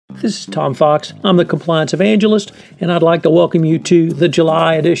This is Tom Fox. I'm the Compliance Evangelist, and I'd like to welcome you to the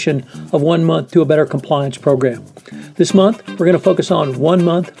July edition of 1 Month to a Better Compliance program. This month, we're going to focus on 1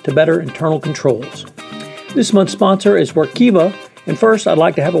 month to better internal controls. This month's sponsor is Workiva, and first, I'd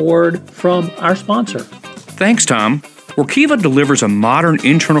like to have a word from our sponsor. Thanks, Tom. Workiva delivers a modern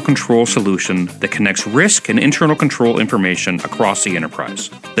internal control solution that connects risk and internal control information across the enterprise.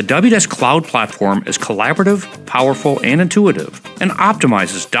 The Wdesk Cloud Platform is collaborative, powerful, and intuitive, and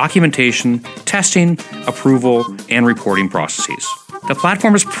optimizes documentation, testing, approval, and reporting processes. The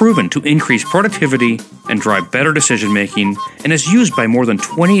platform is proven to increase productivity and drive better decision-making and is used by more than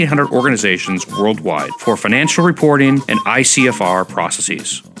 2,800 organizations worldwide for financial reporting and ICFR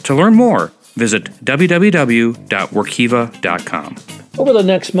processes. To learn more, visit www.workiva.com. Over the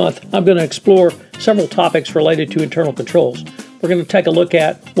next month, I'm going to explore several topics related to internal controls. We're going to take a look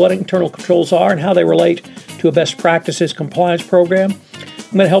at what internal controls are and how they relate to a best practices compliance program.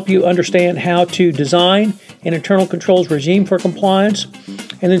 I'm going to help you understand how to design an internal controls regime for compliance,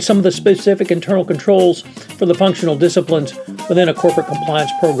 and then some of the specific internal controls for the functional disciplines within a corporate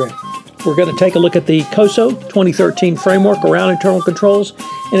compliance program. We're going to take a look at the COSO 2013 framework around internal controls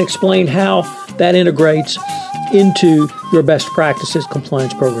and explain how that integrates into your best practices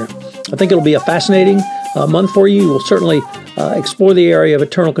compliance program. I think it'll be a fascinating month for you. We'll certainly explore the area of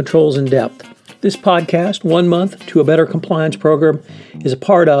internal controls in depth. This podcast, 1 Month to a Better Compliance program, is a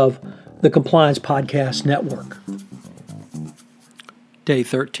part of the Compliance Podcast Network. Day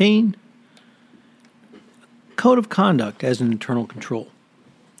 13, Code of Conduct as an internal control.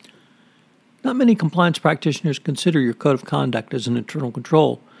 Not many compliance practitioners consider your code of conduct as an internal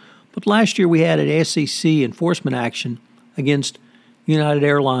control, but last year we had an SEC enforcement action against United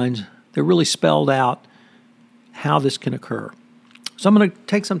Airlines that really spelled out how this can occur. So I'm going to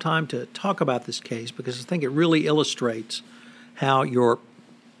take some time to talk about this case because I think it really illustrates how your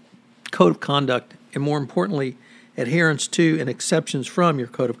code of conduct, and more importantly, adherence to and exceptions from your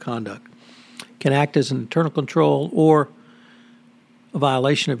code of conduct, can act as an internal control or a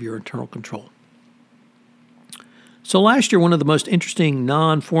violation of your internal control. So last year, one of the most interesting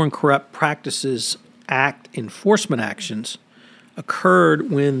non-Foreign Corrupt Practices Act enforcement actions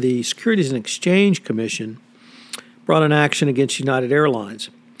occurred when the Securities and Exchange Commission brought an action against United Airlines.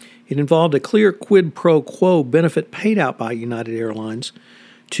 It involved a clear quid pro quo benefit paid out by United Airlines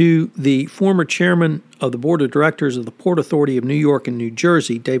to the former chairman of the board of directors of the Port Authority of New York and New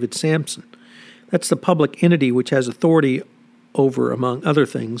Jersey, David Sampson. That's the public entity which has authority over, among other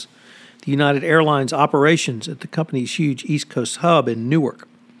things, the United Airlines operations at the company's huge East Coast hub in Newark.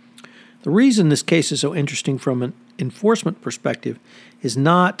 The reason this case is so interesting from an enforcement perspective is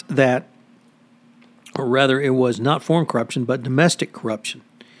not that, or rather it was not foreign corruption, but domestic corruption.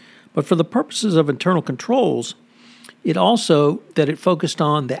 But for the purposes of internal controls, it focused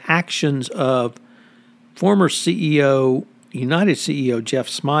on the actions of former United CEO Jeff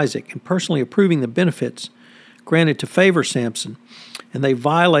Smisek in personally approving the benefits granted to favor Sampson, and they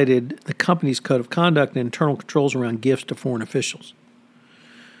violated the company's code of conduct and internal controls around gifts to foreign officials.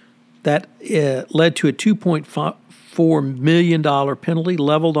 That led to a $2.4 million penalty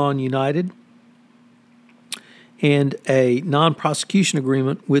leveled on United and a non-prosecution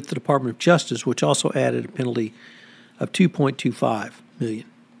agreement with the Department of Justice, which also added a penalty of $2.25 million.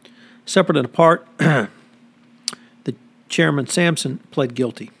 Separate and apart, the chairman Sampson pled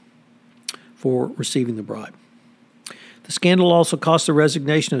guilty for receiving the bribe. The scandal also cost the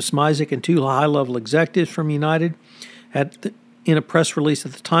resignation of Smisek and two high-level executives from United. In a press release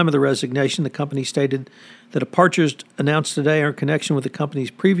at the time of the resignation, the company stated the departures announced today are in connection with the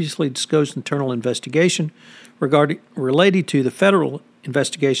company's previously disclosed internal investigation related to the federal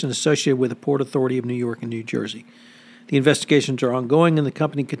investigation associated with the Port Authority of New York and New Jersey. The investigations are ongoing, and the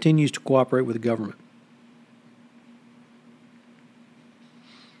company continues to cooperate with the government.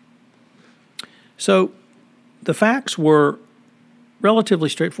 So the facts were relatively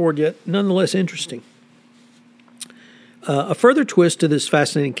straightforward, yet nonetheless interesting. A further twist to this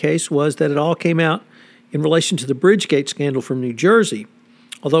fascinating case was that it all came out in relation to the Bridgegate scandal from New Jersey,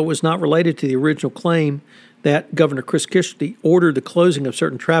 although it was not related to the original claim that Governor Chris Christie ordered the closing of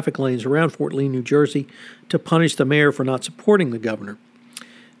certain traffic lanes around Fort Lee, New Jersey, to punish the mayor for not supporting the governor.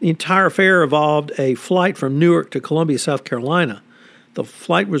 The entire affair involved a flight from Newark to Columbia, South Carolina. The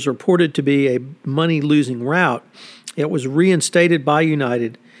flight was reported to be a money-losing route. It was reinstated by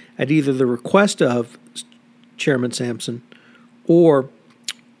United at either the request of Chairman Sampson or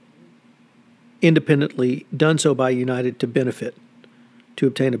independently done so by United to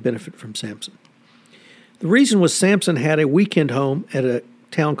obtain a benefit from Sampson. The reason was Sampson had a weekend home at a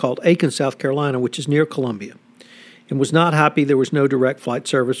town called Aiken, South Carolina, which is near Columbia. and was not happy there was no direct flight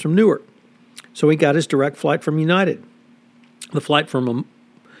service from Newark. So he got his direct flight from United. The flight from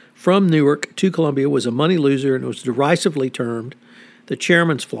Newark to Columbia was a money loser, and it was derisively termed the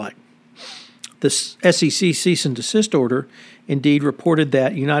chairman's flight. The SEC cease and desist order indeed reported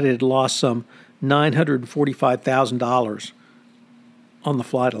that United had lost some $945,000 on the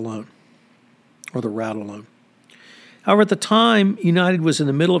flight alone, or the route alone. However, at the time, United was in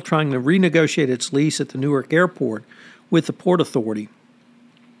the middle of trying to renegotiate its lease at the Newark airport with the Port Authority,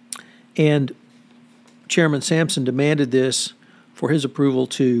 and Chairman Sampson demanded this for his approval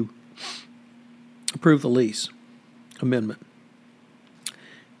to approve the lease amendment.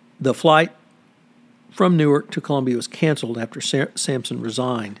 The flight from Newark to Columbia was canceled after Sampson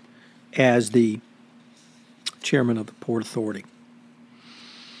resigned as the chairman of the Port Authority.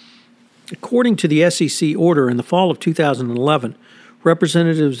 According to the SEC order, in the fall of 2011,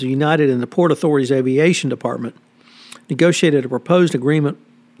 representatives of United and the Port Authority's aviation department negotiated a proposed agreement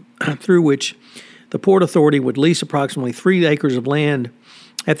through which the Port Authority would lease approximately 3 acres of land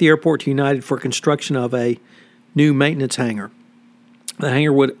at the airport to United for construction of a new maintenance hangar. The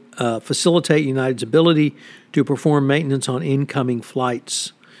hangar would facilitate United's ability to perform maintenance on incoming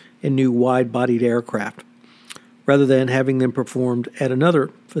flights and new wide-bodied aircraft, rather than having them performed at another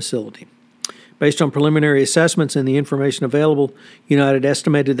facility. Based on preliminary assessments and the information available, United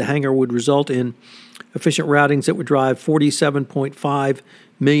estimated the hangar would result in efficient routings that would drive $47.5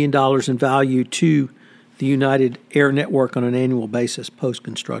 million in value to the United Air Network on an annual basis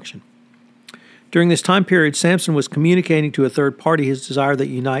post-construction. During this time period, Sampson was communicating to a third party his desire that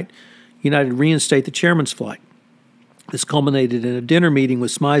United reinstate the chairman's flight. This culminated in a dinner meeting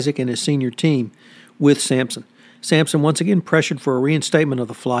with Smisek and his senior team with Sampson. Sampson once again pressured for a reinstatement of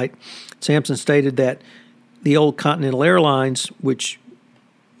the flight. Sampson stated that the old Continental Airlines, which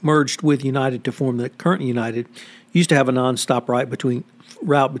merged with United to form the current United, used to have a nonstop route between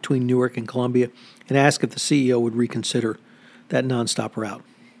Newark and Columbia, and asked if the CEO would reconsider that nonstop route.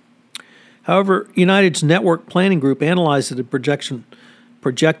 However, United's network planning group analyzed the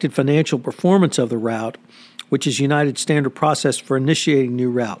projected financial performance of the route, which is United's standard process for initiating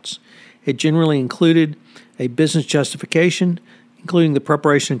new routes. It generally included a business justification, including the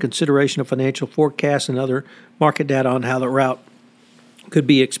preparation and consideration of financial forecasts and other market data on how the route could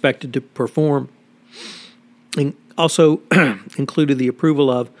be expected to perform, and also included the approval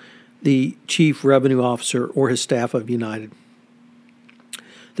of the chief revenue officer or his staff of United.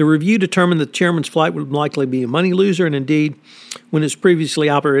 The review determined that the chairman's flight would likely be a money loser, and indeed, when it was previously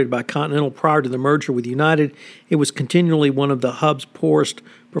operated by Continental prior to the merger with United, it was continually one of the hub's poorest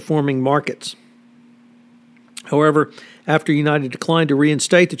performing markets. However, after United declined to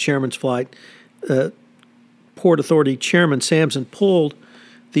reinstate the chairman's flight, Port Authority Chairman Sampson pulled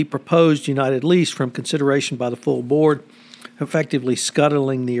the proposed United lease from consideration by the full board, effectively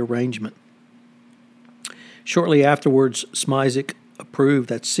scuttling the arrangement. Shortly afterwards, Smisek approved,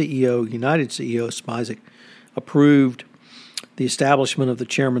 United CEO Smisek approved the establishment of the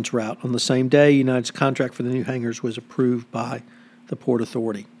chairman's route. On the same day, United's contract for the new hangars was approved by the Port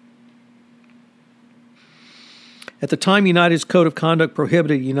Authority. At the time, United's code of conduct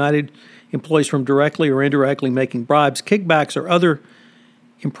prohibited United employees from directly or indirectly making bribes, kickbacks, or other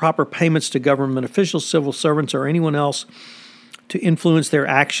improper payments to government officials, civil servants, or anyone else to influence their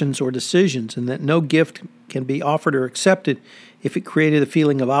actions or decisions, and that no gift can be offered or accepted if it created a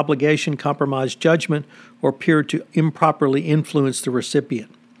feeling of obligation, compromised judgment, or appeared to improperly influence the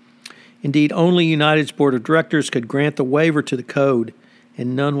recipient. Indeed, only United's board of directors could grant the waiver to the code,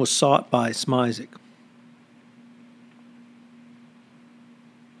 and none was sought by Smisek.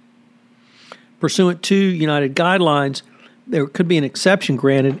 Pursuant to United guidelines, there could be an exception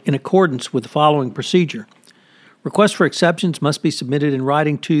granted in accordance with the following procedure. Requests for exceptions must be submitted in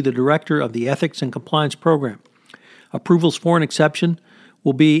writing to the Director of the Ethics and Compliance Program. Approvals for an exception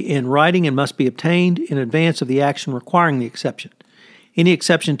will be in writing and must be obtained in advance of the action requiring the exception. Any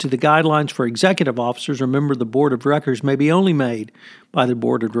exception to the guidelines for executive officers or member of the Board of Directors may be only made by the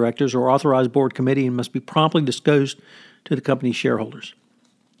Board of Directors or authorized board committee and must be promptly disclosed to the company's shareholders.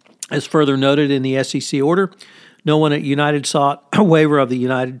 As further noted in the SEC order, no one at United sought a waiver of the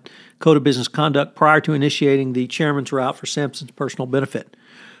United Code of Business Conduct prior to initiating the chairman's route for Sampson's personal benefit,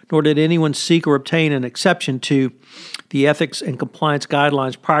 nor did anyone seek or obtain an exception to the ethics and compliance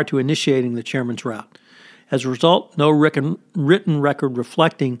guidelines prior to initiating the chairman's route. As a result, no written record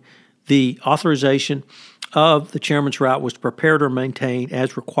reflecting the authorization of the chairman's route was prepared or maintained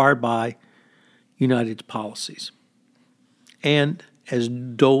as required by United's policies. And as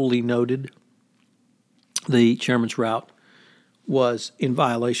duly noted, the chairman's route was in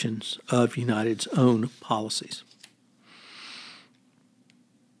violations of United's own policies.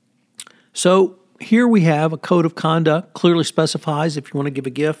 So here we have a code of conduct, clearly specifies if you want to give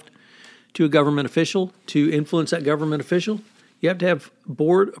a gift to a government official, to influence that government official, you have to have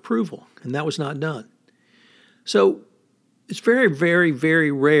board approval, and that was not done. So it's very, very,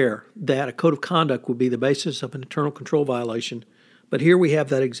 very rare that a code of conduct would be the basis of an internal control violation, but here we have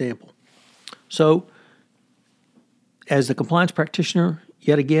that example. So as the compliance practitioner,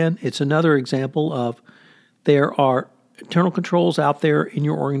 yet again, it's another example of there are internal controls out there in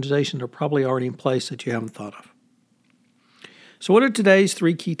your organization that are probably already in place that you haven't thought of. So what are today's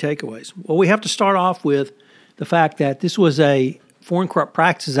 3 key takeaways? Well, we have to start off with the fact that this was a Foreign Corrupt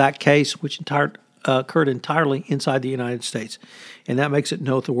Practices Act case which occurred entirely inside the United States, and that makes it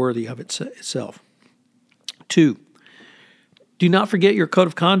noteworthy of itself. 2, do not forget your code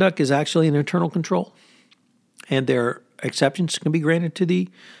of conduct is actually an internal control, and there are exceptions can be granted to the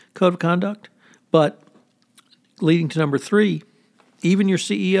code of conduct, but leading to number 3, even your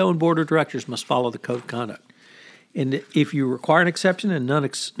CEO and board of directors must follow the code of conduct. And if you require an exception and no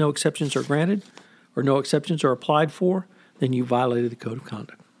exceptions are granted or no exceptions are applied for, then you violated the code of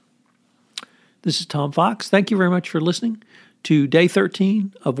conduct. This is Tom Fox. Thank you very much for listening to Day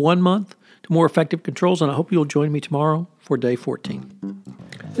 13 of 1 month to more effective controls, and I hope you'll join me tomorrow for Day 14.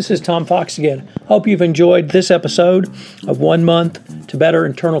 This is Tom Fox again. Hope you've enjoyed this episode of 1 month to better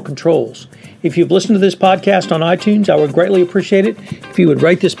internal controls. If you've listened to this podcast on iTunes, I would greatly appreciate it if you would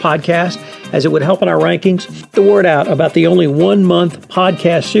rate this podcast, as it would help in our rankings. The word out about the only 1 month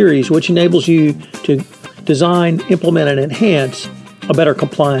podcast series, which enables you to design, implement, and enhance a better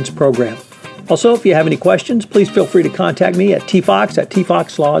compliance program. Also, if you have any questions, please feel free to contact me at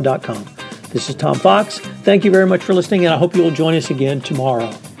tfox@tfoxlaw.com. This is Tom Fox. Thank you very much for listening, and I hope you will join us again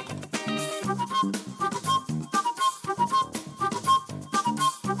tomorrow.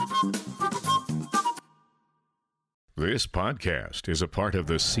 This podcast is a part of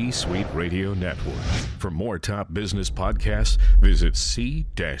the C-Suite Radio Network. For more top business podcasts, visit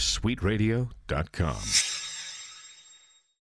c-suiteradio.com.